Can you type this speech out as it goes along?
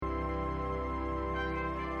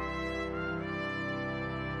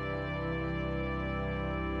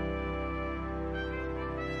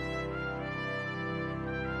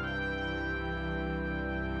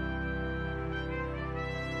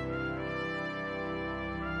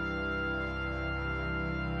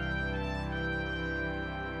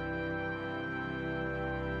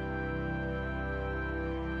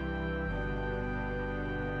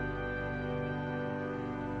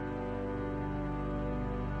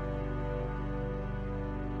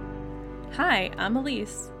Hi, I'm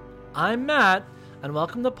Elise. I'm Matt, and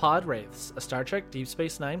welcome to Pod Wraiths, a Star Trek Deep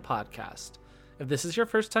Space Nine podcast. If this is your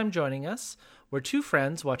first time joining us, we're two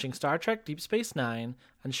friends watching Star Trek Deep Space Nine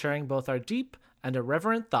and sharing both our deep and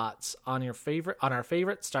irreverent thoughts on our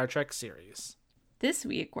favorite Star Trek series. This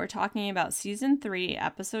week, we're talking about Season 3,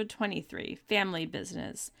 Episode 23, Family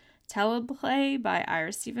Business, teleplay by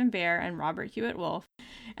Ira Steven Behr and Robert Hewitt Wolf,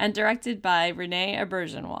 and directed by Rene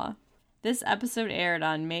Auberjonois. This episode aired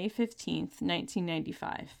on May 15th,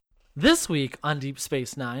 1995. This week on Deep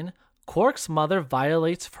Space Nine, Quark's mother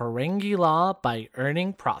violates Ferengi law by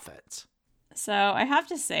earning profit. So I have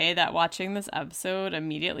to say that watching this episode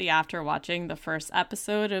immediately after watching the first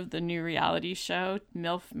episode of the new reality show,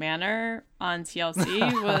 MILF Manor on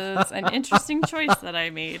TLC, was an interesting choice that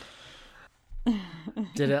I made.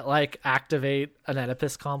 Did it activate an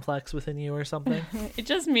Oedipus complex within you or something? It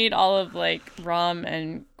just made all of Rom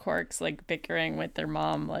and Quark's bickering with their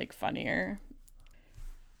mom funnier.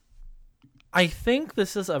 I think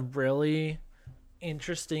this is a really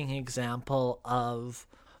interesting example of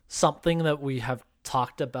something that we have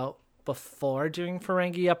talked about before doing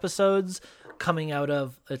Ferengi episodes, coming out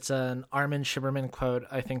of, it's an Armin Shimerman quote,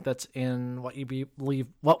 I think that's in What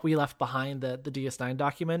We Left Behind, the DS9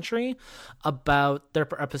 documentary, about a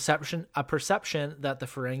perception that the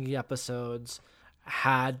Ferengi episodes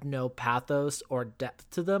had no pathos or depth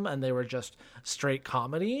to them and they were just straight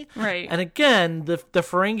comedy. Right. And again, the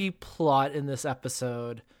Ferengi plot in this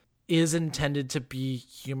episode is intended to be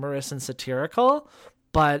humorous and satirical,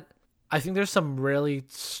 but I think there's some really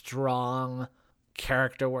strong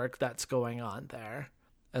character work that's going on there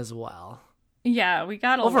as well. Yeah, we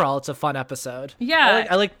got overall it's a fun episode. Yeah,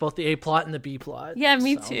 I like both the A plot and the B plot. Yeah,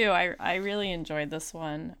 me too. I really enjoyed this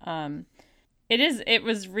one. It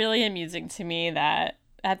was really amusing to me that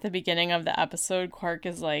at the beginning of the episode, Quark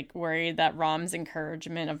is worried that Rom's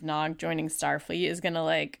encouragement of Nog joining Starfleet is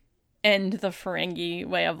gonna end the Ferengi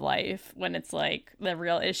way of life, when it's the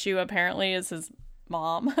real issue apparently is his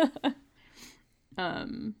mom.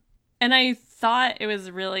 And I thought it was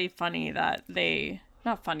really funny that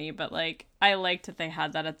not funny, but I liked that they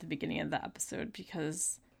had that at the beginning of the episode,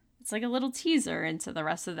 because it's a little teaser into the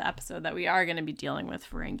rest of the episode that we are going to be dealing with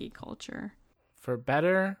Ferengi culture. For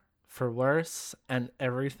better, for worse, and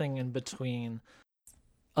everything in between.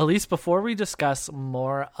 Elise, before we discuss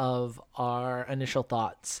more of our initial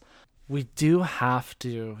thoughts, we do have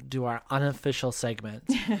to do our unofficial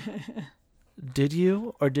segment. Did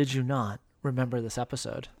you or did you not remember this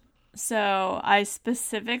episode? So I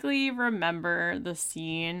specifically remember the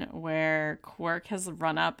scene where Quark has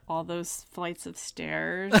run up all those flights of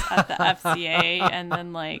stairs at the FCA and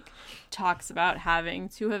then talks about having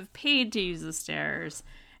to have paid to use the stairs,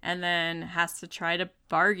 and then has to try to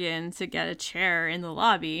bargain to get a chair in the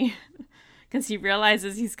lobby because he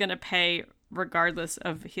realizes he's going to pay regardless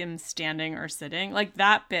of him standing or sitting.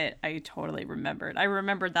 That bit I totally remembered. I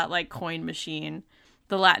remembered that coin machine,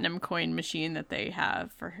 the Latinum coin machine that they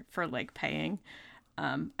have for paying.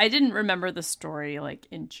 I didn't remember the story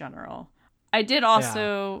in general. I did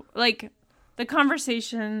also the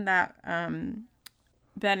conversation that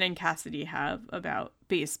Ben and Cassidy have about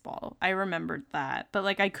baseball. I remembered that, but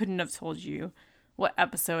I couldn't have told you what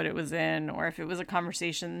episode it was in, or if it was a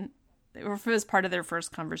conversation, or if it was part of their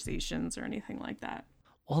first conversations or anything like that.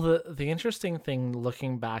 Well, the interesting thing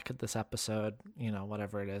looking back at this episode,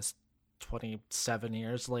 whatever it is, 27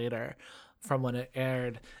 years later from when it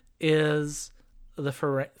aired, is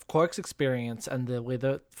the Quark's experience and the way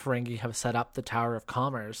that Ferengi have set up the Tower of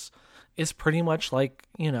Commerce is pretty much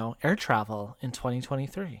air travel in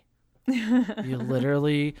 2023. You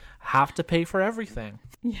literally have to pay for everything.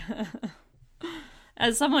 Yeah.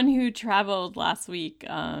 As someone who traveled last week,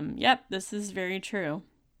 yep, this is very true.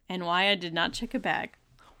 And why I did not check a bag.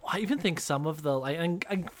 Well, I even think some of the and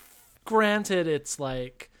granted, it's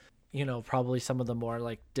probably some of the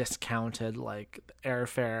more discounted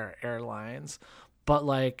airfare airlines, but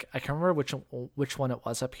I can't remember which one it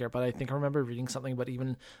was up here, but I think I remember reading something about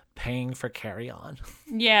even paying for carry-on.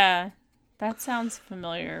 Yeah, that sounds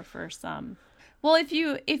familiar for some. Well, if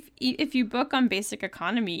you book on basic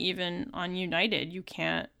economy, even on United, you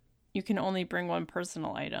can only bring one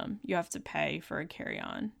personal item. You have to pay for a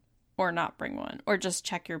carry-on, or not bring one, or just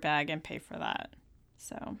check your bag and pay for that.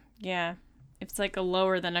 So yeah. It's a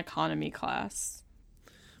lower than economy class.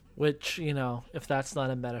 Which, if that's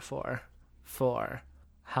not a metaphor for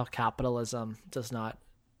how capitalism does not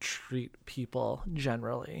treat people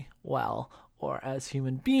generally well or as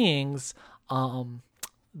human beings,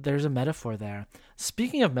 there's a metaphor there.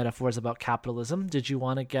 Speaking of metaphors about capitalism, did you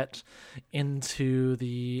want to get into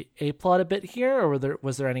the A plot a bit here, or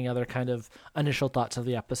was there any other kind of initial thoughts of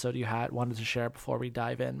the episode you wanted to share before we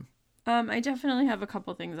dive in? I definitely have a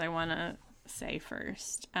couple things I want to say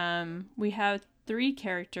first. We have 3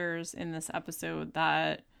 characters in this episode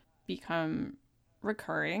that become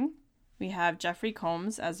recurring. We have Jeffrey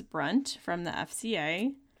Combs as Brunt from the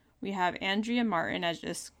FCA. We have Andrea Martin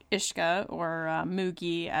as Ishka, or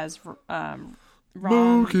Moogie as Rom,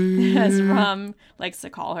 as Rom likes to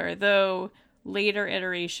call her, though later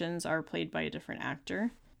iterations are played by a different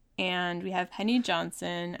actor. And we have Penny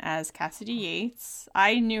Johnson as Cassidy Yates.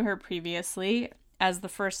 I knew her previously as the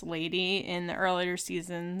First Lady in the earlier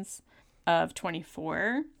seasons of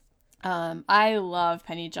 24. I love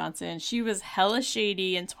Penny Johnson. She was hella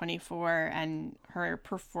shady in 24, and her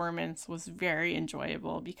performance was very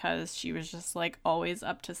enjoyable because she was just like always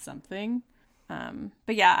up to something.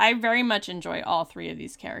 But yeah, I very much enjoy all 3 of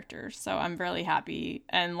these characters, so I'm really happy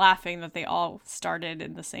and laughing that they all started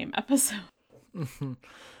in the same episode.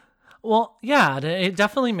 Well, yeah, it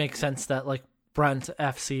definitely makes sense that like Brunt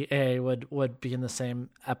FCA would be in the same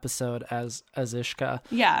episode as Ishka.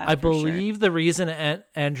 Yeah, I believe the reason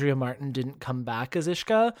Andrea Martin didn't come back as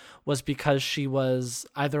Ishka was because she was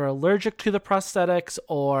either allergic to the prosthetics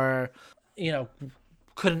or,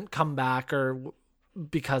 couldn't come back, or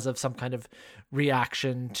because of some kind of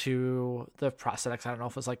reaction to the prosthetics. I don't know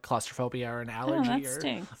if it was like claustrophobia or an allergy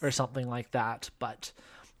or something like that, but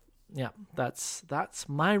yeah, that's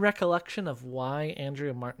my recollection of why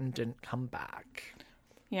Andrea Martin didn't come back.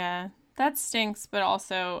 Yeah, that stinks, but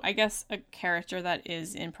also I guess a character that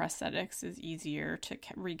is in prosthetics is easier to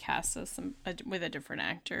recast with a different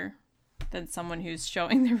actor than someone who's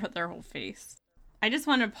showing their whole face. I just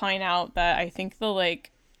want to point out that I think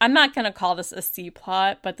I'm not going to call this a C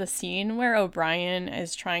plot, but the scene where O'Brien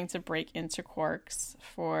is trying to break into Quark's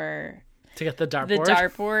to get the dartboard. The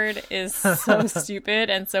dartboard is so stupid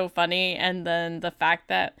and so funny. And then the fact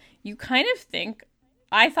that you kind of think,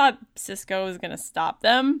 I thought Sisko was going to stop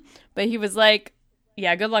them, but he was like,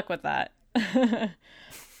 yeah, good luck with that.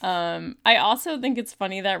 I also think it's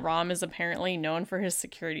funny that Rom is apparently known for his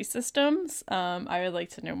security systems. I would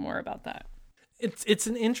like to know more about that. It's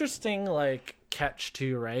an interesting catch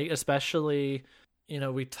too, right? Especially,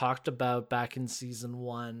 we talked about back in season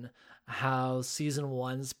 1 how season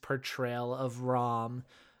 1's portrayal of Rom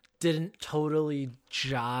didn't totally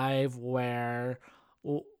jive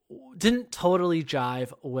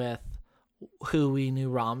with who we knew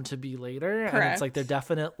Rom to be later. Correct. And it's like they're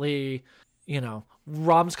definitely,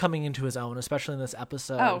 Rom's coming into his own, especially in this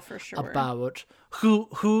episode. Oh, for sure. About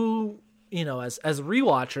who as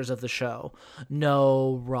rewatchers of the show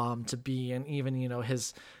know Rom to be, and even,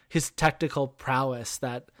 his technical prowess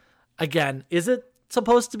that, again, is it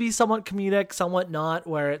supposed to be somewhat comedic, somewhat not,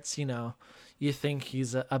 where it's, you think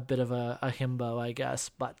he's a bit of a himbo, I guess,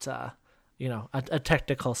 but, a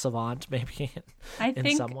technical savant maybe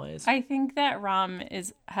in some ways. I think that Rom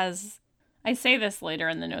has, I say this later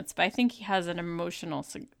in the notes, but I think he has an emotional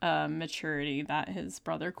maturity that his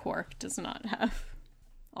brother Quark does not have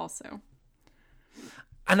also.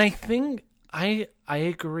 And I think I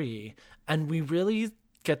agree. And we really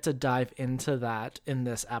get to dive into that in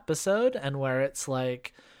this episode, and where it's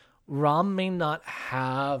like Rom may not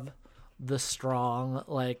have the strong,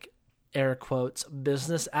 air quotes,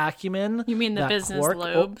 business acumen. You mean the business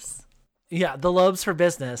lobes? Yeah, the lobes for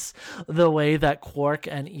business, the way that Quark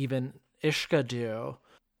and even Ishka do.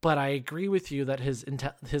 But I agree with you that his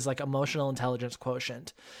emotional intelligence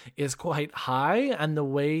quotient is quite high, and the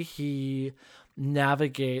way he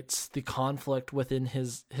navigates the conflict within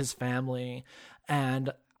his family,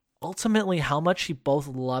 and ultimately how much he both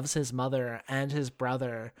loves his mother and his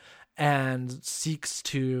brother and seeks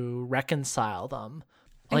to reconcile them.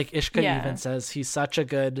 Ishka even says he's such a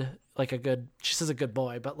good, she says a good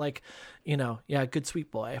boy, but good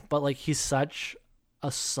sweet boy, but he's such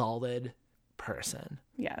a solid person.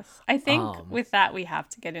 Yes. I think with that we have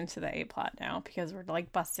to get into the A plot now, because we're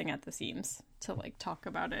busting at the seams to talk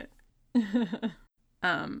about it.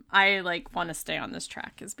 I want to stay on this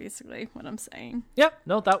track is basically what I'm saying. Yeah,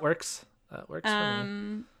 no, that works. That works for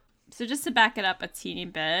me. So just to back it up a teeny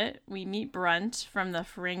bit, we meet Brunt from the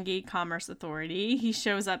Ferengi Commerce Authority. He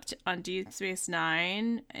shows up on Deep Space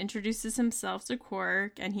Nine, introduces himself to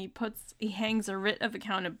Quark, and he hangs a writ of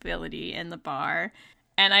accountability in the bar.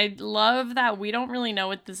 And I love that we don't really know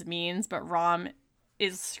what this means, but Rom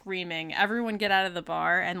is screaming, "Everyone get out of the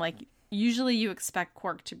bar!" And usually you expect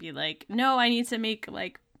Quark to be like, "No, I need to make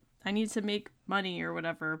money or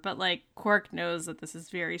whatever." But Quark knows that this is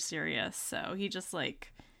very serious, so he just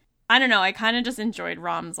I don't know. I kind of just enjoyed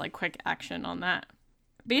Rom's like quick action on that.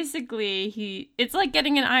 Basically, it's like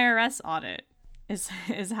getting an IRS audit is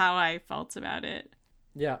how I felt about it.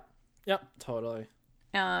 Yeah. Yep, totally.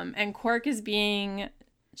 And Quark is being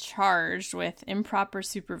charged with improper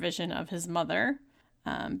supervision of his mother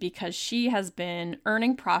because she has been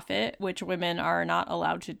earning profit, which women are not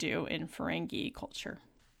allowed to do in Ferengi culture.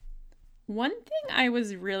 One thing I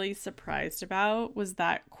was really surprised about was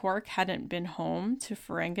that Quark hadn't been home to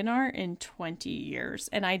Ferenginar in 20 years.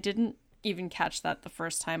 And I didn't even catch that the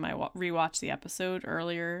first time I rewatched the episode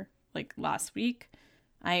earlier, like last week.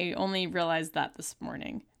 I only realized that this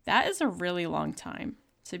morning. That is a really long time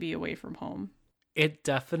to be away from home. It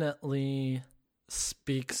definitely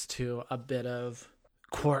speaks to a bit of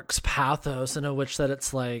Quark's pathos in which that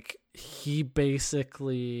it's like he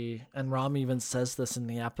basically, and Rom even says this in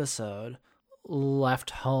the episode,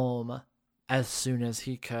 left home as soon as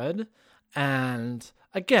he could. And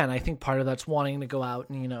again, I think part of that's wanting to go out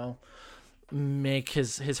and, you know, make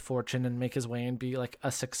his fortune and make his way and be like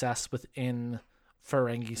a success within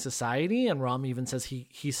Ferengi society. And Rom even says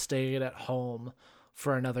he stayed at home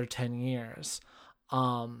for another 10 years.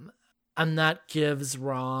 And that gives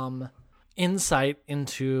Rom insight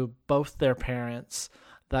into both their parents,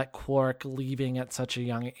 that Quark leaving at such a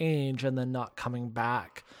young age and then not coming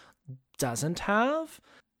back doesn't have.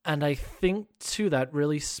 And I think too that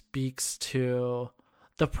really speaks to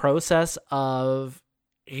the process of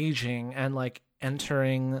aging and like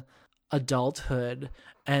entering adulthood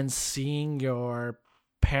and seeing your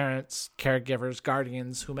parents, caregivers,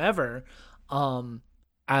 guardians, whomever,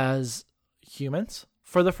 as humans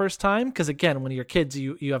for the first time. Because again, when you're kids,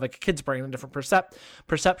 you have like a kid's brain and different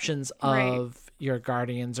perceptions of your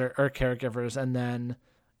guardians or caregivers. And then,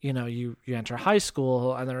 you know, you enter high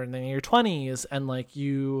school and then in your 20s and like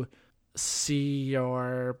you see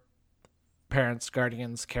your parents,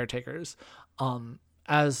 guardians, caretakers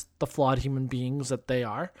as the flawed human beings that they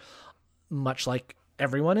are, much like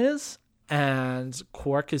everyone is. And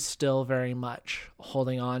Quark is still very much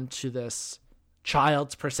holding on to this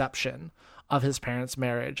child's perception of his parents'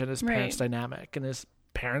 marriage and his parents' dynamic and his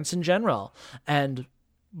parents in general. And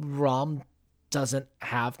Rom doesn't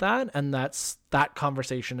have that. And that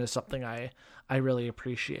conversation is something I really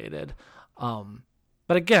appreciated.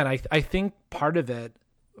 But again, I think part of it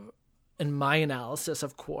in my analysis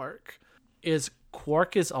of Quark is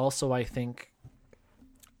also, I think,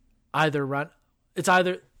 I don't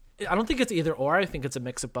think it's either or. I think it's a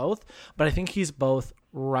mix of both. But I think he's both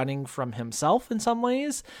running from himself in some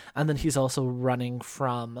ways, and then he's also running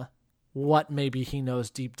from what maybe he knows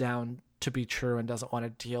deep down to be true and doesn't want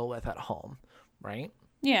to deal with at home, right?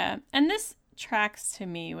 Yeah, and this tracks to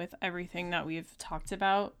me with everything that we've talked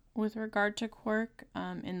about with regard to Quark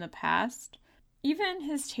in the past. Even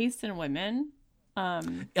his taste in women. I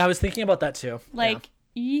was thinking about that too. Like,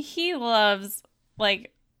 he loves,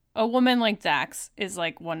 like, a woman like Dax is,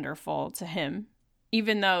 like, wonderful to him,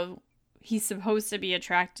 even though he's supposed to be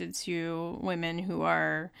attracted to women who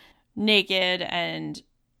are naked and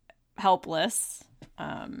helpless.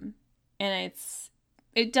 And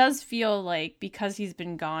it does feel like, because he's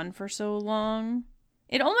been gone for so long,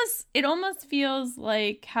 it almost feels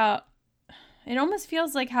like how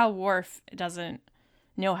Worf doesn't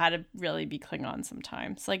know how to really be Klingon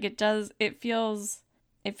sometimes. Like, it feels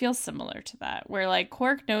similar to that, where like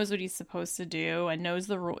Quark knows what he's supposed to do and knows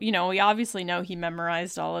the rule. You know, we obviously know he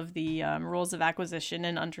memorized all of the rules of acquisition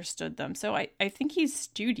and understood them. So I think he's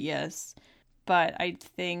studious, but I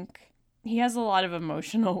think he has a lot of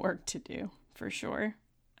emotional work to do for sure.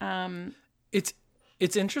 It's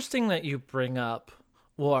interesting that you bring up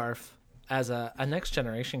Worf as a Next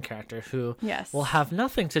Generation character who will have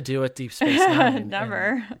nothing to do with Deep Space Nine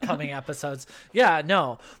never in coming episodes. Yeah,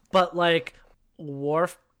 no, but like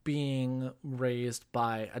Worf being raised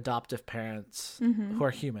by adoptive parents who are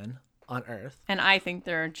human on Earth, and I think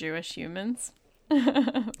they're Jewish humans.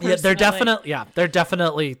 Yeah, they're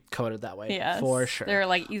definitely coded that way. Yes, for sure. They're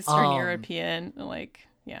like Eastern European, like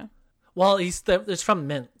Well, it's from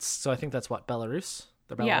Minsk, so I think that's what, Belarus.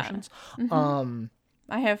 The Belarusians. Yeah.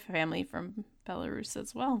 I have family from Belarus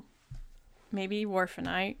as well. Maybe Worf and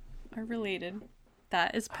I are related.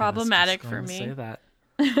 That is problematic for me. Say that.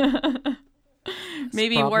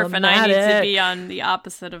 Maybe Worf and I need to be on the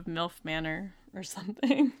opposite of MILF Manor or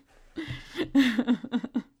something.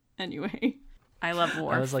 Anyway, I love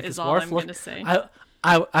Worf. I was like, is all I'm going to say.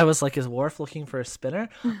 I was like, is Worf looking for a spinner?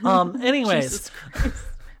 Anyways. Jesus Christ.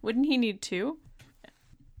 Wouldn't he need two?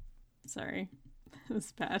 Sorry. It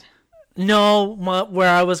was bad. No, where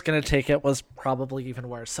I was going to take it was probably even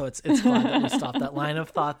worse. So it's glad that we stopped that line of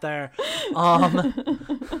thought there.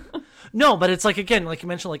 No, but it's like, again, like you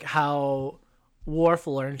mentioned, like how Worf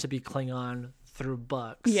learned to be Klingon through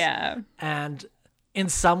books. Yeah. And in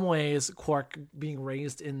some ways, Quark being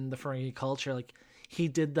raised in the Ferengi culture, like he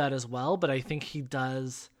did that as well. But I think he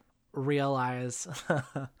does realize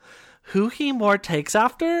who he more takes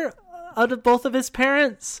after out of both of his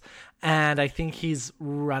parents. And I think he's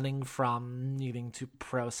running from needing to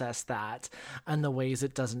process that and the ways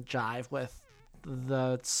it doesn't jive with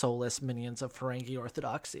the soulless minions of Ferengi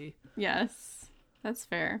orthodoxy. Yes, that's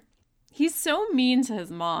fair. He's so mean to his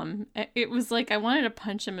mom. It was like I wanted to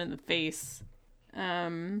punch him in the face.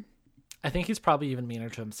 I think he's probably even meaner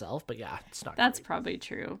to himself, but yeah, it's not That's great. probably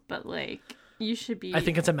true, but like you should be. I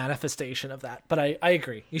think it's a manifestation of that, but I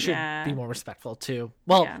agree. You should Yeah. be more respectful too.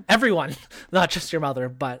 Well, Yeah. everyone, not just your mother,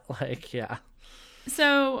 but like, yeah.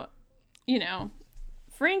 So,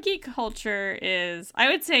 Ferengi culture is, I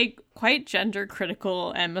would say, quite gender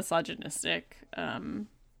critical and misogynistic.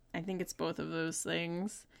 I think it's both of those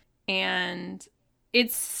things. And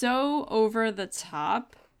it's so over the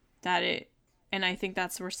top and I think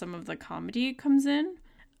that's where some of the comedy comes in.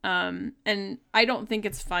 And I don't think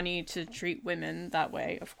it's funny to treat women that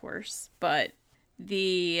way, of course, but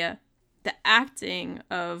the acting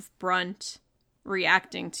of Brunt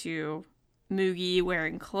reacting to Moogie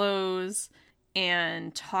wearing clothes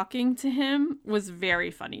and talking to him was very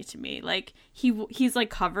funny to me. Like he's like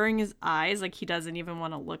covering his eyes, like he doesn't even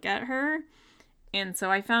want to look at her. And so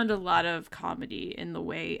I found a lot of comedy in the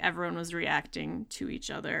way everyone was reacting to each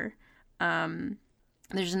other.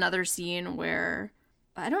 There's another scene where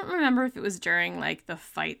I don't remember if it was during like the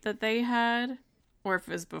fight that they had or if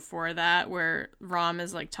it was before that, where Rom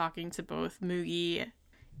is like talking to both Moogie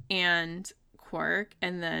and Quark,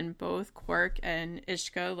 and then both Quark and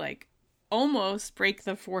Ishka like almost break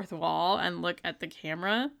the fourth wall and look at the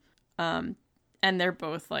camera. And they're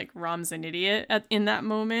both like, Rom's an idiot in that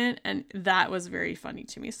moment, and that was very funny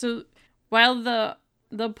to me. So while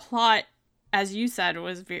the plot, as you said,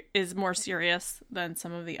 is more serious than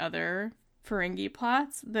some of the other Ferengi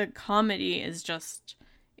plots, the comedy is just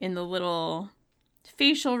in the little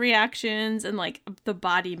facial reactions and like the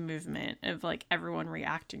body movement of like everyone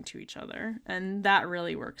reacting to each other, and that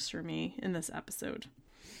really works for me in this episode.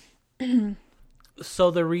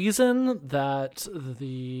 So the reason that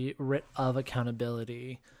the writ of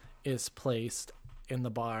accountability is placed in the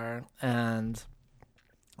bar and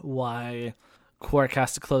why Quark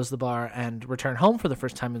has to close the bar and return home for the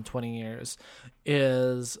first time in 20 years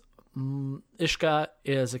is Ishka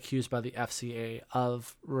is accused by the FCA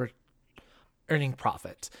of earning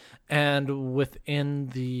profit. And within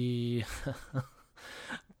the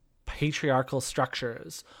patriarchal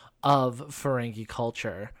structures of Ferengi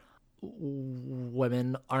culture,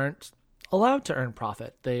 women aren't allowed to earn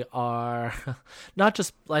profit. They are not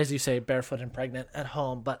just, as you say, barefoot and pregnant at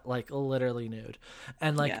home, but like literally nude.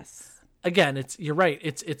 And like, Yes. Again, you're right.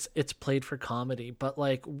 It's played for comedy, but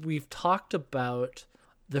like we've talked about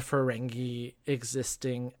the Ferengi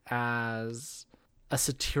existing as a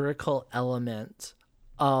satirical element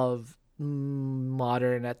of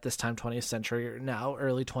modern, at this time, 20th century, or now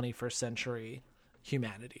early 21st century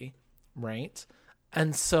humanity, right?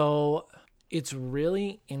 And so it's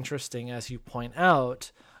really interesting, as you point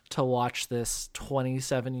out, to watch this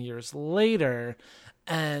 27 years later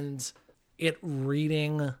and it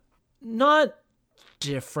reading not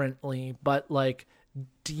differently, but like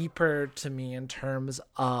deeper to me in terms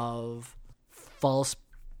of false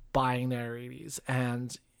binaries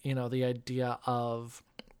and, the idea of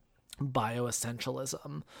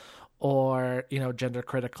bioessentialism or, gender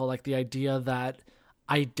critical, like the idea that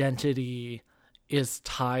identity is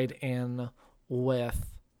tied in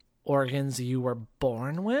with organs you were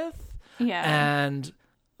born with. Yeah. And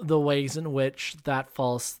the ways in which that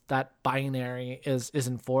binary is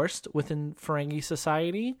enforced within Ferengi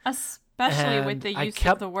society. Especially with And the use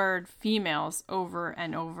of the word females over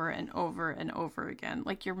and over and over and over again.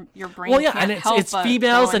 Like your brain can't and help it's but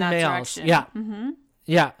females go in and that males. direction. Yeah. Mm-hmm.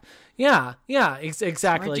 Yeah,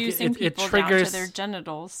 exactly. Reducing Like it people triggers down to their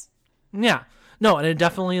genitals. Yeah. No, and it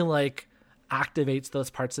definitely like activates those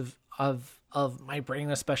parts of my brain,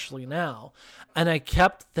 especially now. And I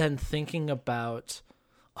kept then thinking about,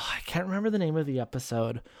 I can't remember the name of the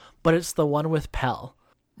episode, but it's the one with Pell,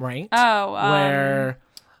 right? Oh, where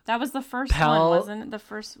that was the first Pell, one, wasn't it?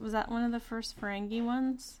 Was that one of the first Ferengi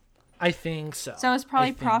ones? I think so. So it was probably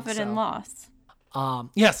I think Profit so. and Loss.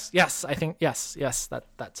 Yes, I think yes,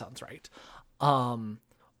 that sounds right.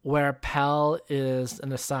 Where Pell is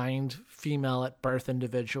an assigned female at birth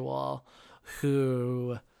individual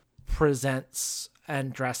who presents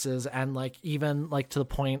and dresses and like even like to the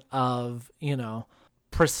point of,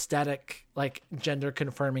 prosthetic, like gender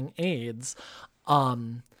confirming aids,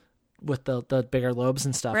 with the bigger lobes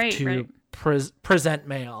and stuff to present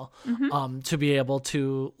male, to be able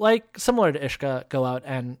to, like, similar to Ishka, go out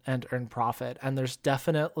and earn profit. And there's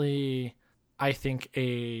definitely, I think,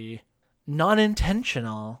 a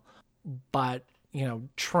non-intentional, but, you know,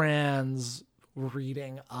 trans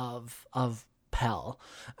reading of Pell.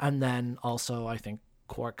 And then also, I think,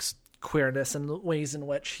 Quark's queerness and the ways in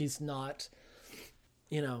which he's not,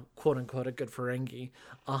 you know, quote unquote, a good Ferengi,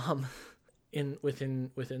 within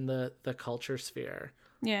the culture sphere.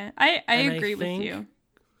 Yeah, I agree with you.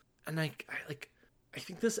 And I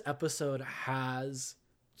think this episode has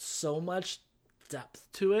so much depth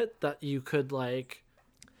to it that you could, like,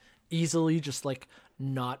 easily just, like,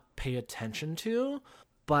 not pay attention to.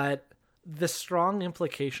 But the strong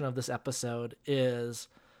implication of this episode is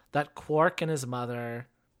that Quark and his mother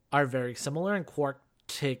are very similar, and Quark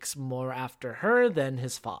takes more after her than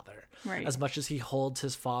his father. Right. As much as he holds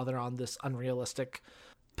his father on this unrealistic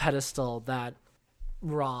pedestal that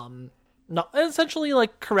Rom essentially,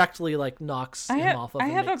 like, correctly, like, knocks him off of. I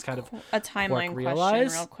have a timeline question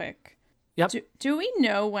real quick. Yep. Do we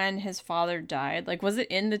know when his father died? Like, was it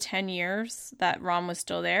in the 10 years that Rom was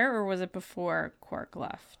still there, or was it before Quark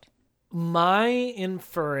left? My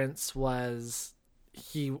inference was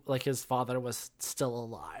his father was still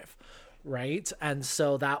alive, right? And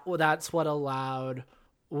so that's what allowed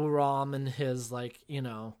Rom in his, like, you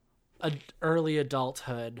know, early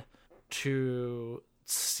adulthood to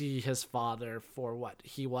see his father for what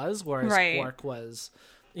he was, whereas Quark was,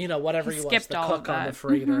 you know, whatever he was, the cook on the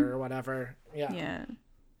freighter or whatever. Yeah.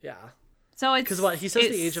 So it's because he says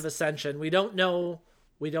the age of ascension. We don't know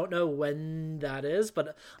when that is,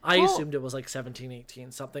 but I assumed it was like 17,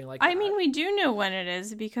 18, something like that. I mean, we do know when it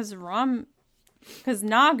is because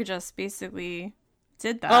Nog just basically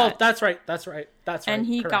did that. Oh, that's right. And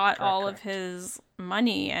he got all of his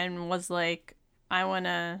money and was like, I want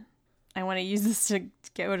to use this to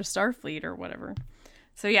go to Starfleet or whatever.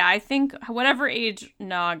 So yeah, I think whatever age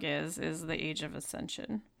Nog is the age of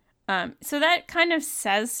ascension. So that kind of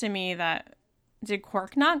says to me that, did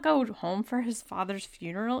Quark not go home for his father's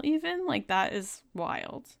funeral even? Like, that is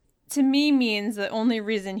wild. To me means the only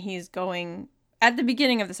reason he's going, at the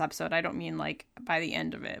beginning of this episode, I don't mean like by the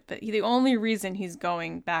end of it, but the only reason he's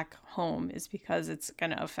going back home is because it's going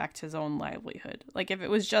to affect his own livelihood. Like, if it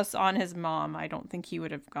was just on his mom, I don't think he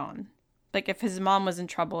would have gone. Like, if his mom was in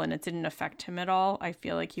trouble and it didn't affect him at all, I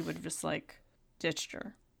feel like he would have just, like, ditched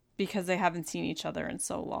her. Because they haven't seen each other in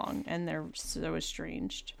so long, and they're so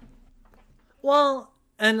estranged. Well,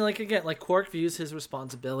 and, like, again, like, Quark views his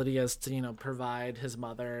responsibility as to, you know, provide his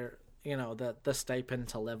mother, you know, the stipend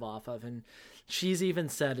to live off of. And she's even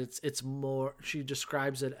said it's more, she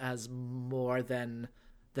describes it as more than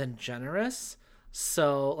generous.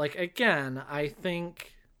 So, like, again, I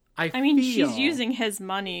mean, she's using his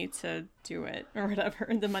money to do it, or whatever,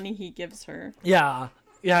 the money he gives her. Yeah.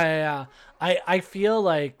 I feel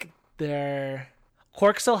like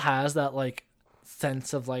Quark still has that, like,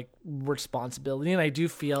 sense of, like, responsibility, and I do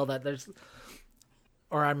feel that there's,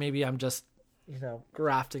 or maybe I'm just, you know,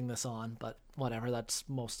 grafting this on, but whatever, that's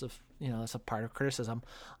most of, you know, that's a part of criticism.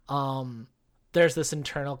 There's this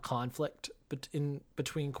internal conflict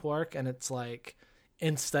between Quark, and it's like,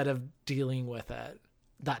 instead of dealing with it,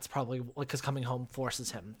 that's probably because coming home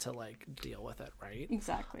forces him to, like, deal with it, right?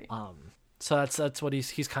 Exactly. So that's what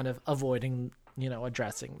he's kind of avoiding, you know,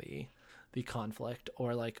 addressing the conflict,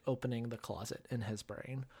 or, like, opening the closet in his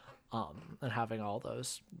brain, and having all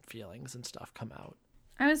those feelings and stuff come out.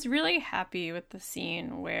 I was really happy with the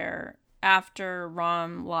scene where, after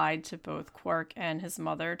Rom lied to both Quark and his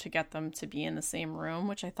mother to get them to be in the same room,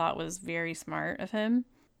 which I thought was very smart of him.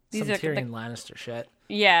 Some Tyrion Lannister shit.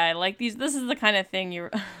 Yeah, like this is the kind of thing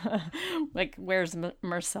you're like, where's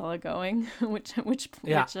Marcella going? which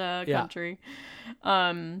country?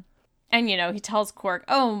 And, you know, he tells Quark,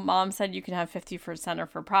 oh, Mom said you can have 50%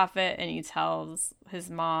 of her profit, and he tells his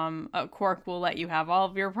mom, Quark will let you have all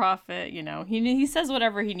of your profit. You know, he says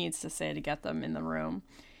whatever he needs to say to get them in the room.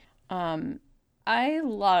 I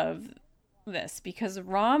love this because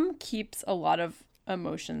Rom keeps a lot of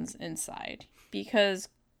emotions inside, because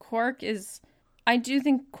I do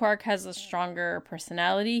think Quark has a stronger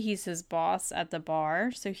personality. He's his boss at the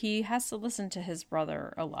bar, so he has to listen to his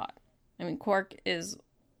brother a lot. I mean, Quark is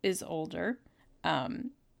older.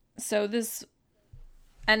 So this,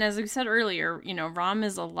 and as we said earlier, you know, Rom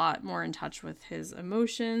is a lot more in touch with his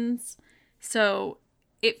emotions. So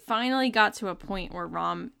it finally got to a point where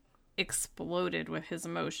Rom exploded with his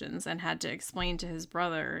emotions and had to explain to his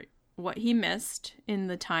brother what he missed in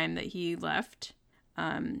the time that he left.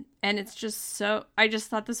 And it's just so, I just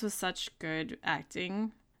thought this was such good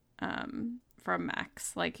acting from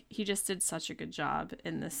Max. Like, he just did such a good job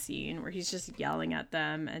in this scene where he's just yelling at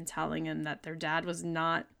them and telling them that their dad was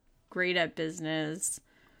not great at business,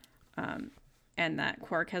 and that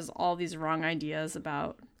Quark has all these wrong ideas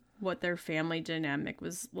about what their family dynamic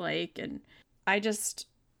was like. And I just,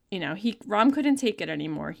 Rom couldn't take it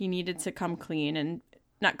anymore. He needed to come clean, and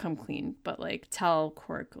not come clean, but like tell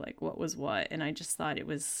Quark like what was what. And I just thought it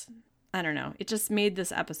was, I don't know, it just made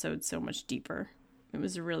this episode so much deeper. It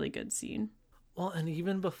was a really good scene. Well, and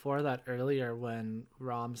even before that, earlier when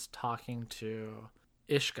Rom's talking to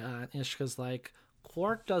Ishka, and Ishka's like,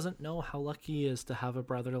 Quark doesn't know how lucky he is to have a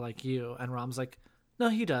brother like you. And Rom's like, no,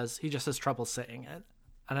 he does. He just has trouble saying it.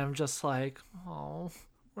 And I'm just like, oh,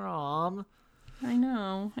 Rom. I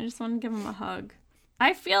know. I just want to give him a hug.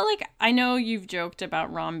 I feel like, I know you've joked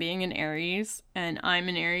about Rom being an Aries, and I'm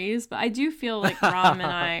an Aries, but I do feel like Rom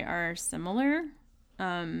and I are similar.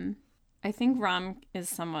 I think Rom is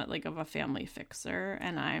somewhat like of a family fixer,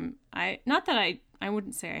 and not that I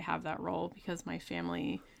wouldn't say I have that role, because my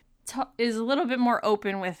family is a little bit more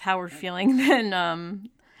open with how we're feeling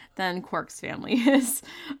than Quark's family is.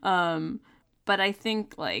 But I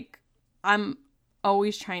think like I'm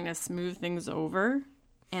always trying to smooth things over,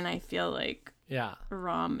 and I feel like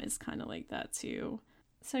Rom is kind of like that too.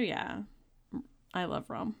 So yeah, I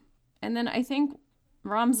love Rom. And then I think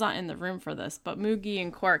Rom's not in the room for this, but Moogie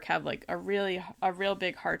and Quark have like a real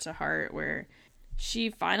big heart-to-heart where she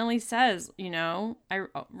finally says,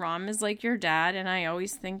 Rom is like your dad, and I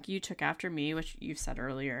always think you took after me, which you said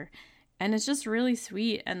earlier. And it's just really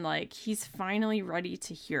sweet, and like he's finally ready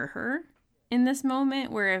to hear her in this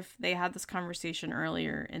moment, where if they had this conversation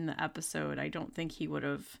earlier in the episode, I don't think he would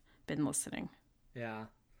have been listening. Yeah,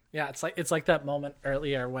 it's like that moment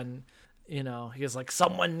earlier when he's like,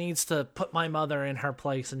 someone needs to put my mother in her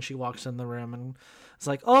place, and she walks in the room and it's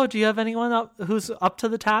like, oh, do you have anyone who's up to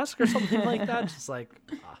the task or something like that? Just like,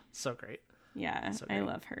 so great. Yeah, so great. I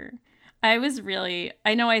love her.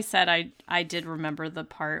 I know I said I did remember the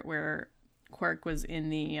part where Quark was in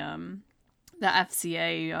the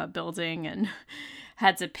FCA building and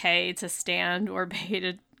had to pay to stand or pay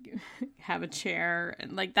to have a chair,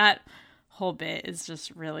 and like that whole bit is just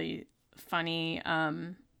really funny.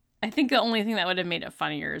 I think the only thing that would have made it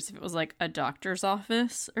funnier is if it was like a doctor's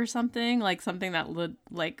office or something, like something that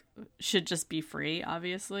should just be free,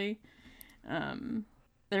 obviously.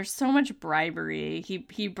 There's so much bribery.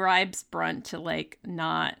 He bribes Brunt to like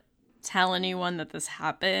not tell anyone that this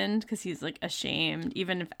happened because he's like ashamed,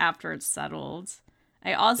 even if after it's settled.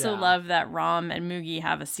 I also love that Rom and Moogie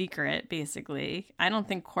have a secret, basically. I don't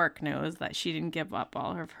think Quark knows that she didn't give up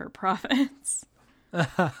all of her profits.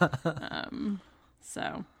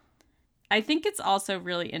 So I think it's also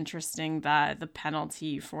really interesting that the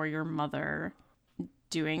penalty for your mother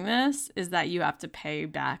doing this is that you have to pay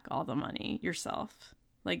back all the money yourself.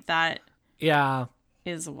 Like that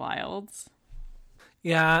is wild.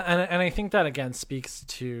 Yeah, and I think that again speaks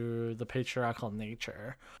to the patriarchal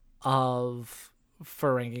nature of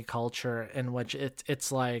Ferengi culture, in which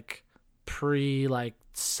it's like pre like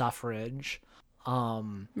suffrage,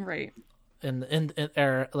 right, in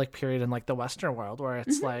era like period in like the Western world where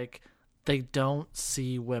it's like they don't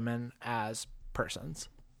see women as persons.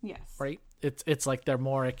 Yes. Right? It's like they're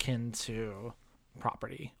more akin to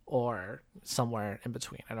property or somewhere in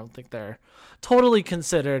between. I don't think they're totally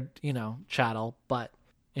considered, chattel, but,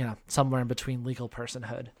 somewhere in between legal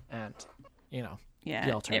personhood and, the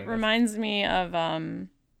alternative. It reminds me of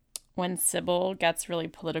when Sybil gets really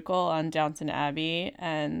political on Downton Abbey,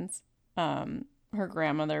 and her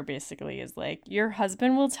grandmother basically is like, your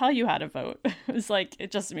husband will tell you how to vote. It's like,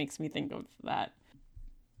 it just makes me think of that.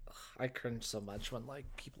 I cringe so much when like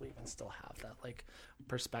people even still have that like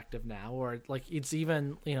perspective now, or like it's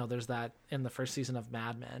even, there's that in the first season of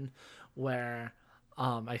Mad Men where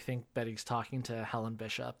I think Betty's talking to Helen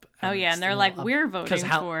Bishop. And they're like, we're voting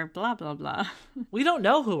for blah, blah, blah. We don't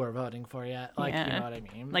know who we're voting for yet. Like, you know what I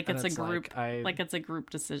mean? Like it's a group, like it's a group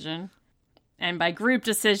decision. And by group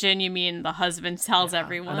decision, you mean the husband tells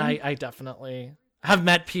everyone. And I definitely have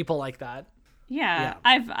met people like that. Yeah.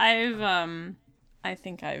 I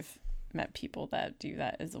think I've met people that do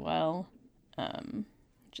that as well,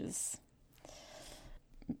 which is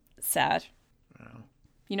sad. Yeah.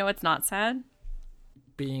 You know what's not sad?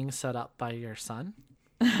 Being set up by your son.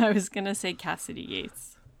 I was gonna say Cassidy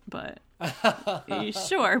Yates, but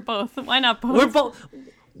sure, both. Why not both?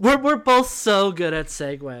 We're both so good at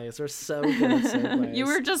segues. We're so good at segues. You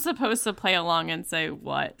were just supposed to play along and say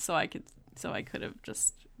what, so I could have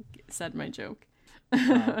just said my joke.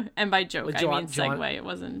 And by joke, I mean segue. It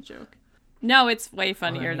wasn't a joke. No, it's way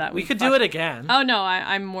funnier that we could do it again. Oh no,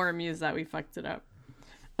 I'm more amused that we fucked it up.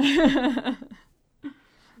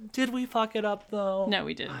 Did we fuck it up though? No,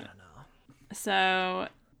 we didn't. I don't know. So,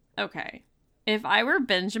 okay. If I were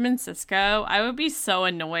Benjamin Sisko, I would be so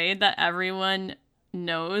annoyed that everyone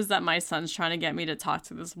knows that my son's trying to get me to talk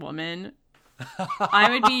to this woman. I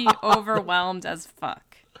would be overwhelmed as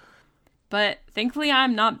fuck. But thankfully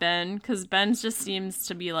I'm not Ben, because Ben just seems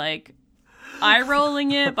to be like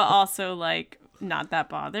eye-rolling it, but also like not that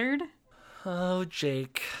bothered. Oh,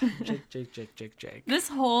 Jake. Jake.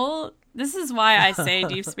 This is why I say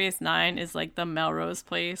Deep Space Nine is like the Melrose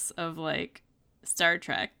Place of like Star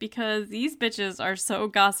Trek, because these bitches are so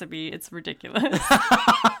gossipy, it's ridiculous.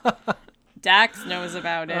 Dax knows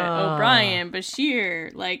about it. O'Brien,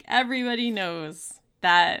 Bashir, like everybody knows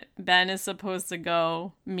that Ben is supposed to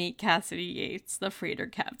go meet Cassidy Yates, the freighter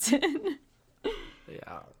captain.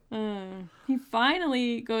 Yeah. He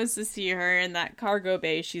finally goes to see her in that cargo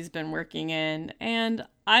bay she's been working in, and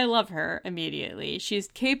I love her immediately. She's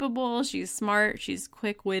capable, she's smart, she's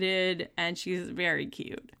quick-witted, and she's very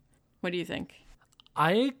cute. What do you think?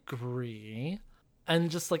 I agree. And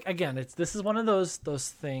just like, again, this is one of those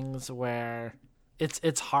things where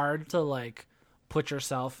it's hard to like put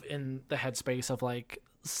yourself in the headspace of like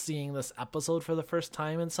seeing this episode for the first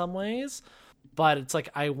time in some ways. But it's like,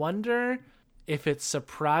 I wonder if it's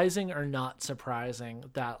surprising or not surprising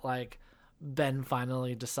that like Ben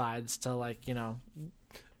finally decides to like, you know,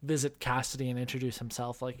 visit Cassidy and introduce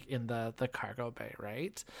himself like in the cargo bay,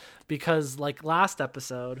 right? Because like last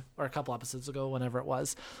episode or a couple episodes ago, whenever it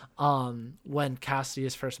was, when Cassidy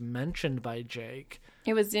is first mentioned by Jake,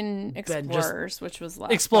 it was in Explorers, which was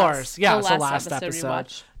last Explorers, yeah, the so last last episode we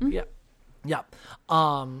watched. Yeah.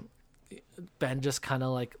 Ben just kind of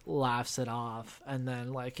like laughs it off, and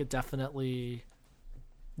then like it definitely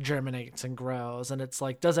germinates and grows, and it's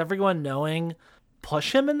like, does everyone knowing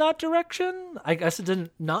push him in that direction? I guess it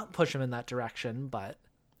didn't not push him in that direction, but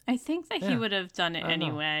I think that he would have done it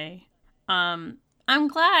anyway. I'm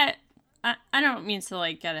glad. I don't mean to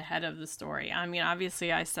like get ahead of the story. I mean,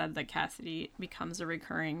 obviously I said that Cassidy becomes a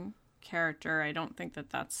recurring character. I don't think that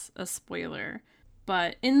that's a spoiler.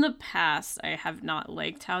 But in the past, I have not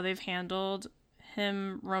liked how they've handled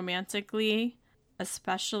him romantically,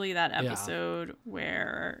 especially that episode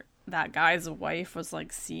where that guy's wife was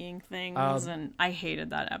like seeing things, and I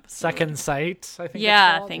hated that episode. Second Sight, I think.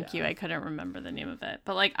 Yeah, thank you. I couldn't remember the name of it.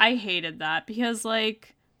 But like, I hated that because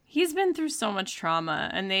like he's been through so much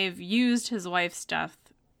trauma, and they've used his wife's death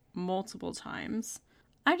multiple times.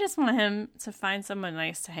 I just want him to find someone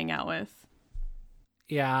nice to hang out with.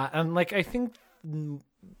 Yeah, and like I think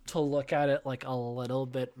to look at it like a little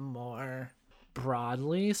bit more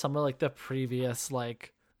broadly, some of like the previous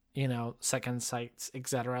like, you know, Second Sights,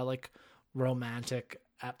 etc., like romantic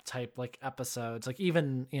type like episodes, like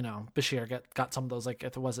even, you know, Bashir got some of those, like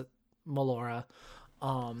if it was it Melora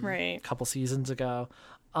right, a couple seasons ago.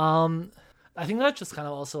 I think that's just kind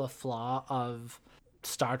of also a flaw of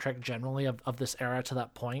Star Trek generally, of this era to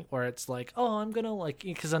that point where it's like, oh, I'm gonna like,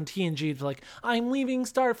 because on TNG it's like, I'm leaving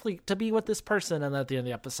Starfleet to be with this person, and at the end of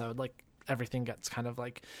the episode like everything gets kind of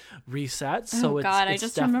like reset. So it's I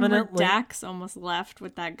just remember Dax almost left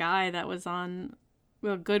with that guy that was on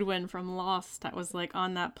Will Goodwin from Lost, that was like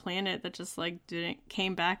on that planet that just like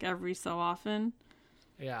came back every so often.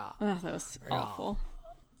 Yeah. That was awful.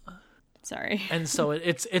 Sorry. And so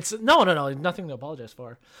it's no, nothing to apologize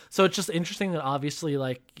for. So it's just interesting that obviously,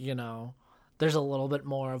 like, you know, there's a little bit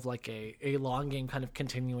more of like a long game kind of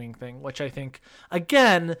continuing thing, which I think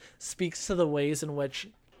again speaks to the ways in which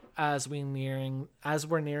as we're nearing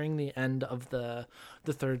the end of the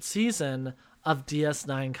third season of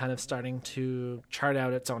DS9 kind of starting to chart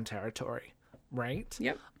out its own territory, right?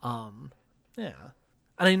 Yep. Yeah.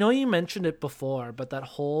 And I know you mentioned it before, but that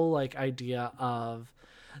whole like idea of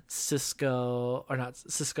Sisko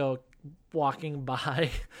walking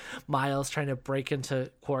by Miles trying to break into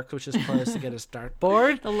Quark, which is close to get his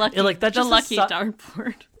dartboard. The lucky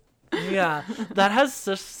dartboard. Yeah, that has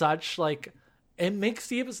such like, it makes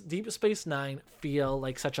Deep Space Nine feel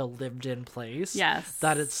like such a lived-in place. Yes,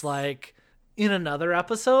 that it's like in another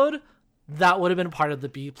episode that would have been part of the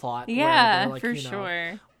B plot. Yeah, like, for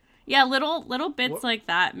sure. Yeah, little bits like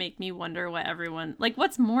that make me wonder what everyone like.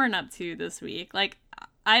 What's Morn up to this week? Like,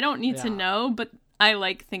 I don't need to know, but I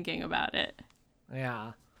like thinking about it.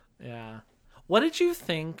 Yeah. What did you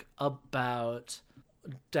think about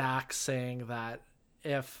Dax saying that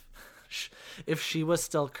if she was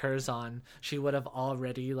still Curzon, she would have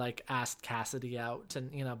already like asked Cassidy out,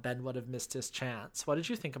 and you know Ben would have missed his chance? What did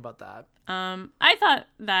you think about that? I thought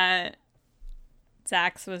that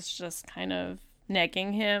Dax was just kind of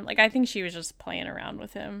negging him. Like, I think she was just playing around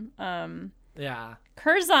with him. Yeah.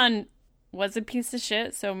 Curzon was a piece of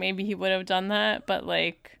shit, so maybe he would have done that, but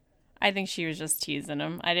like, I think she was just teasing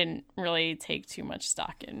him. I didn't really take too much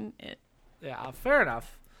stock in it. Yeah, fair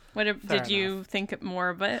enough. Did you think more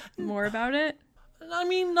about it? I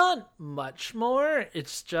mean, not much more.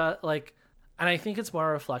 It's just like, and I think it's more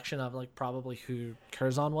a reflection of like probably who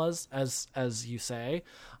Curzon was, as you say.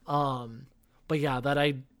 But yeah, that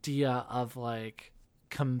idea of like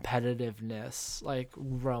competitiveness, like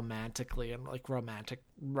romantically, and like romantic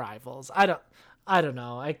rivals. I don't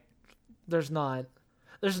know. There's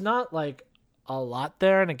not like a lot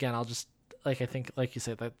there. And again, I'll just like, I think like you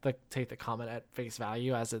said, like take the comment at face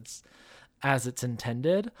value as it's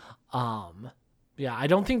intended. Yeah, I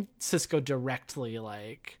don't think Cisco directly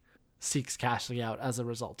like seeks Cassidy out as a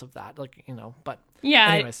result of that. Like, but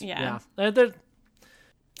yeah, anyways, yeah.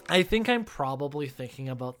 I think I'm probably thinking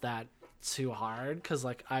about that too hard because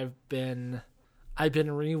like I've been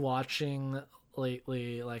rewatching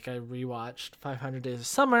lately. Like I rewatched 500 Days of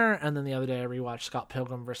Summer, and then the other day I rewatched Scott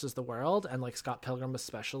Pilgrim versus the World, and like Scott Pilgrim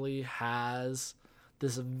especially has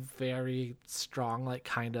this very strong like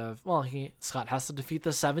kind of, well, Scott has to defeat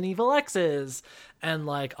the 7 evil exes and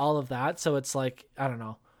like all of that. So it's like, I don't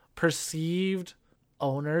know, perceived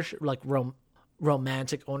ownership, like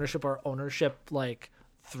romantic ownership, or ownership like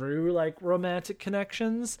through like romantic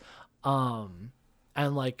connections, and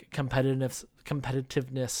like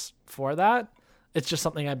competitiveness for that. It's just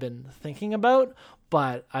something I've been thinking about,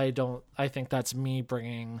 but I think that's me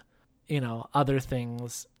bringing, other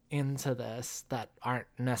things into this that aren't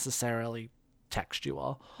necessarily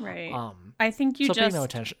textual. Right. I think you pay no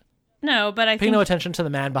attention. No, but pay no attention to the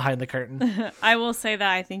man behind the curtain. I will say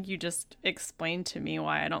that I think you just explained to me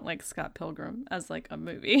why I don't like Scott Pilgrim as like a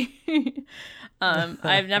movie.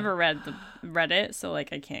 I've never read it, so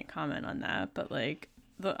like I can't comment on that. But like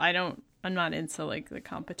I'm not into like the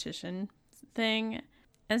competition thing.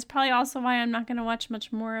 And it's probably also why I'm not going to watch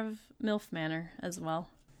much more of MILF Manor as well.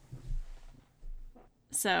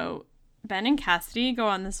 So Ben and Cassidy go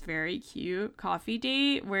on this very cute coffee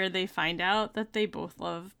date where they find out that they both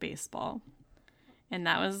love baseball. And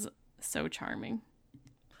that was so charming.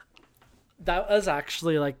 That was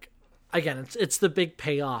actually like, again, it's the big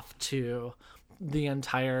payoff to the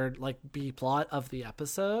entire like B plot of the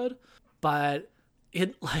episode, but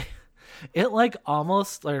it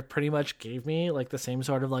almost like pretty much gave me like the same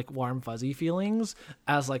sort of like warm fuzzy feelings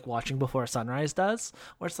as like watching Before Sunrise does,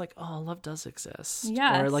 where it's like, oh, love does exist.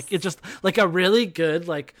 Yes. Or like it just like a really good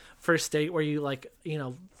like first date where you like,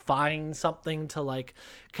 find something to like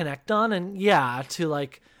connect on, and to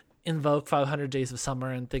like invoke 500 Days of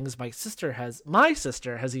Summer and things my sister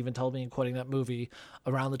has even told me in quoting that movie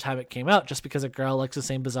around the time it came out. Just because a girl likes the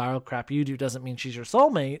same bizarro crap you do doesn't mean she's your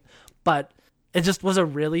soulmate. But it just was a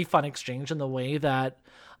really fun exchange, and the way that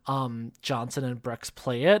Johnson and Brooks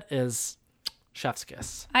play it is chef's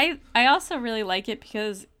kiss. I also really like it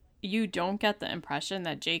because you don't get the impression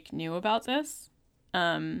that Jake knew about this.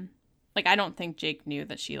 Like, I don't think Jake knew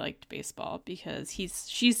that she liked baseball because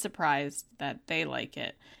she's surprised that they like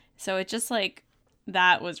it. So it just like,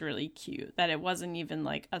 that was really cute that it wasn't even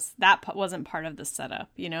like that wasn't part of the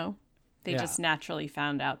setup, They just naturally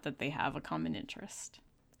found out that they have a common interest,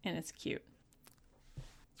 and it's cute.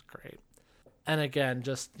 It's great. And again,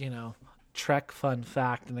 just, Trek fun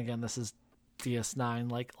fact, and again, this is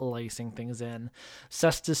DS9 like lacing things in.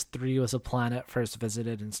 Cestus 3 was a planet first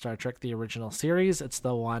visited in Star Trek the original series. It's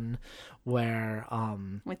the one where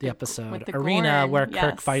the episode the Arena Gorn, where yes.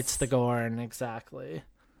 Kirk fights the Gorn. Exactly.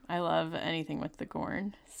 I love anything with the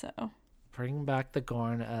Gorn, so bring back the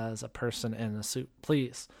Gorn as a person in a suit,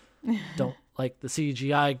 please. Don't like the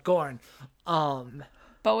CGI Gorn.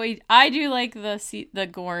 But I do like the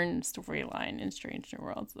Gorn storyline in Strange New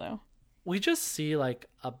Worlds, though. We just see like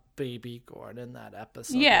a baby Gorn in that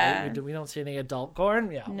episode. Yeah, right? We don't see any adult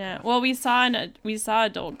Gorn. Yeah. No. Well, we saw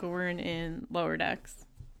adult Gorn in Lower Decks.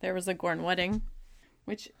 There was a Gorn wedding,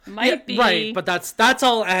 which might be right, but that's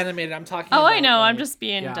all animated. I'm talking. Oh, about, I know. like, I'm just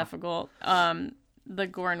being difficult. The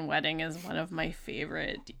Gorn wedding is one of my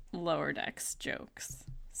favorite Lower Decks jokes,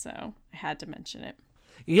 so I had to mention it.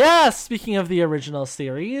 Yes, speaking of the original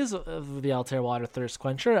series of the Altair Water Thirst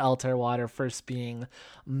Quencher, Altair Water first being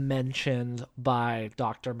mentioned by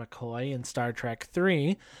Dr. McCoy in Star Trek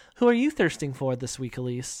 3. Who are you thirsting for this week,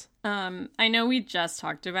 Elise? I know we just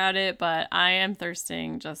talked about it, but I am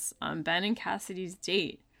thirsting just on Ben and Cassidy's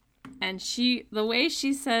date. And the way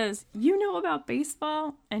she says, "You know about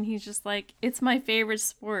baseball?" And he's just like, "It's my favorite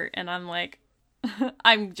sport." And I'm like,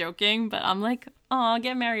 I'm joking, but I'm like, "Aw,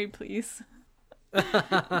 get married, please."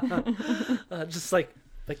 Just like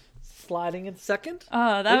sliding in second.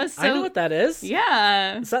 Oh, that was so... I know what that is.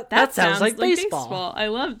 Yeah. That sounds like baseball. I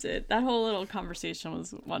loved it. That whole little conversation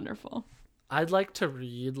was wonderful. I'd like to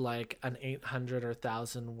read like an 800 or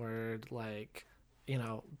 1,000 word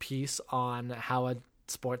piece on how a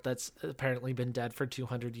sport that's apparently been dead for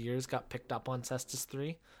 200 years got picked up on Cestus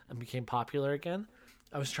 3 and became popular again.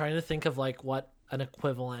 I was trying to think of like what an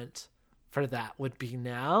equivalent for that would be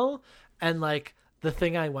now, and like the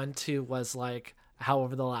thing I went to was like how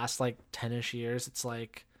over the last like 10ish years it's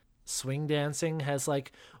like swing dancing has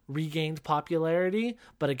like regained popularity,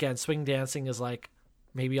 but again, swing dancing is like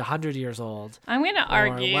maybe 100 years old. I'm going to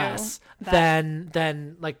argue less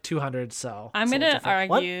than like 200. So I'm going to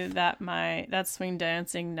argue that swing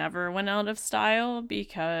dancing never went out of style,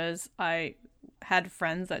 because I had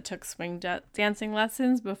friends that took swing dancing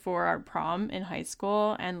lessons before our prom in high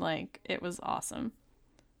school, and like it was awesome.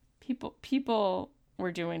 People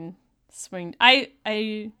were doing swing.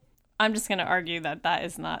 I'm just going to argue that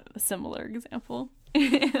is not a similar example.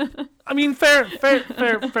 I mean,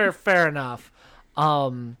 fair enough.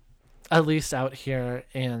 At least out here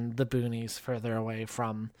in the boonies, further away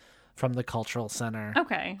from the cultural center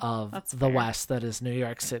of the West, that is New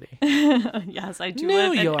York City. Yes, I do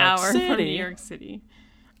live an hour from New York City.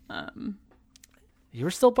 You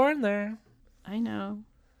were still born there. I know.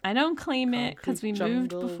 I don't claim it because we moved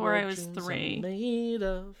before I was 3.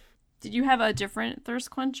 Did you have a different thirst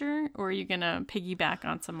quencher, or are you gonna piggyback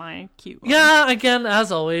onto my cute one? Yeah, again,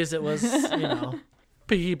 as always, it was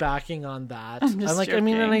piggybacking on that. I'm like, joking. I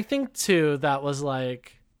mean, and I think too that was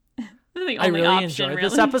like, I really enjoyed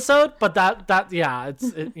this episode, but yeah.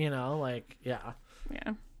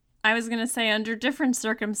 I was gonna say, under different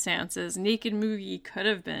circumstances, Naked Moogie could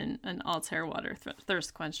have been an Altair water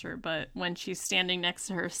thirst quencher, but when she's standing next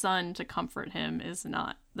to her son to comfort him is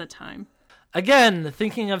not the time. Again,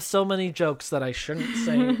 thinking of so many jokes that I shouldn't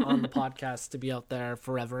say on the podcast to be out there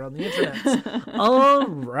forever on the internet. All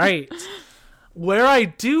right. Where I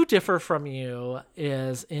do differ from you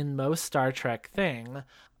is in most Star Trek thing.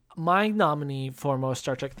 My nominee for most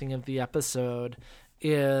Star Trek thing of the episode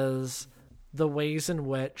is the ways in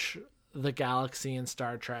which the galaxy in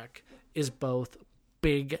Star Trek is both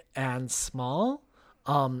big and small.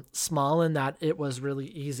 Small in that it was really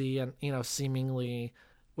easy and, seemingly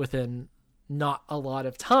within not a lot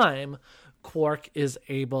of time, Quark is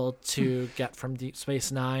able to get from Deep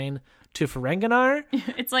Space Nine to Ferenginar.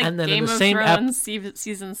 It's like Game of Thrones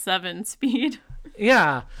season 7 speed.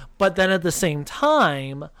 Yeah, but then at the same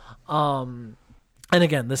time, and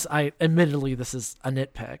again, this is a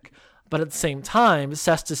nitpick, but at the same time,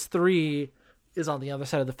 Cestus 3 is on the other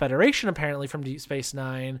side of the Federation, apparently, from Deep Space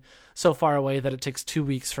Nine, so far away that it takes 2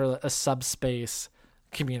 weeks for a subspace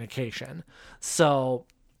communication. So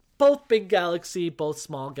both big galaxy, both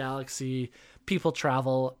small galaxy, people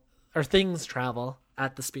travel, or things travel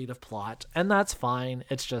at the speed of plot, and that's fine.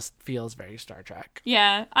 It just feels very Star Trek.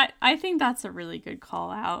 Yeah, I think that's a really good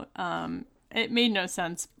call out. It made no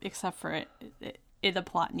sense except for the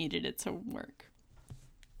plot needed it to work.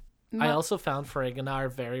 I also found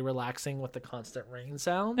Ferenginar very relaxing with the constant rain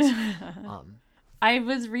sounds. I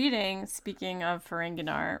was reading, speaking of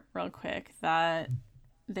Ferenginar, real quick, that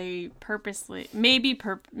they purposely, maybe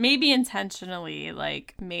intentionally,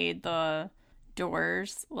 like made the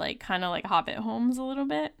doors like kind of like Hobbit homes a little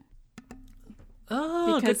bit.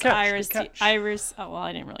 Oh, because good catch, Iris. Oh well,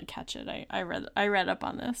 I didn't really catch it. I read up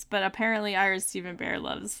on this, but apparently Iris Stephen Bear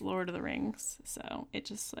loves Lord of the Rings, so it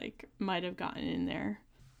just like might have gotten in there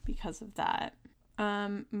because of that.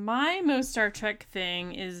 My most Star Trek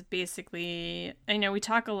thing is basically, I know we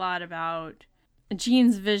talk a lot about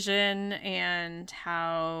Gene's vision and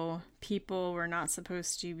how people were not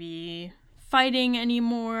supposed to be fighting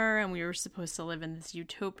anymore and we were supposed to live in this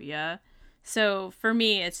utopia. So for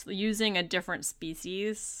me, it's using a different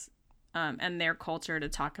species and their culture to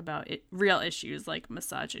talk about real issues like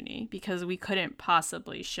misogyny, because we couldn't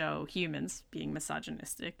possibly show humans being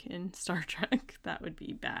misogynistic in Star Trek. That would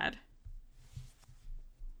be bad.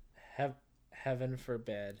 Heaven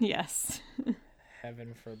forbid. Yes.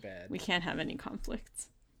 Heaven forbid. We can't have any conflicts.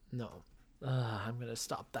 No. I'm going to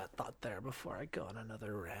stop that thought there before I go on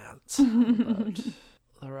another rant about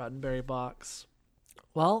the Roddenberry box.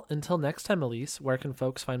 Well, until next time, Elise, where can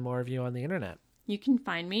folks find more of you on the internet? You can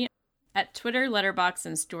find me at Twitter, Letterboxd,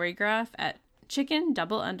 and Storygraph at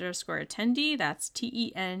chicken_attendee. That's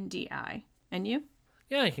TENDI. And you?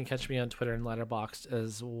 Yeah, you can catch me on Twitter and Letterboxd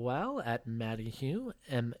as well at Matty Hugh,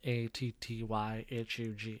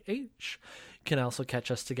 MattyHugh. You can also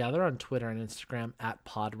catch us together on Twitter and Instagram at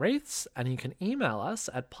Podwraiths, and you can email us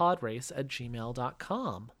at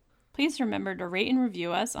podwraiths@gmail.com. Please remember to rate and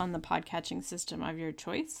review us on the podcatching system of your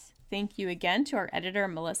choice. thank you again to our editor,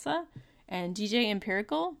 Melissa, and DJ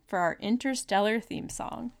Empirical for our Interstellar theme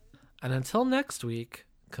song. And until next week,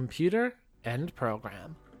 computer, end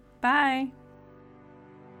program. Bye.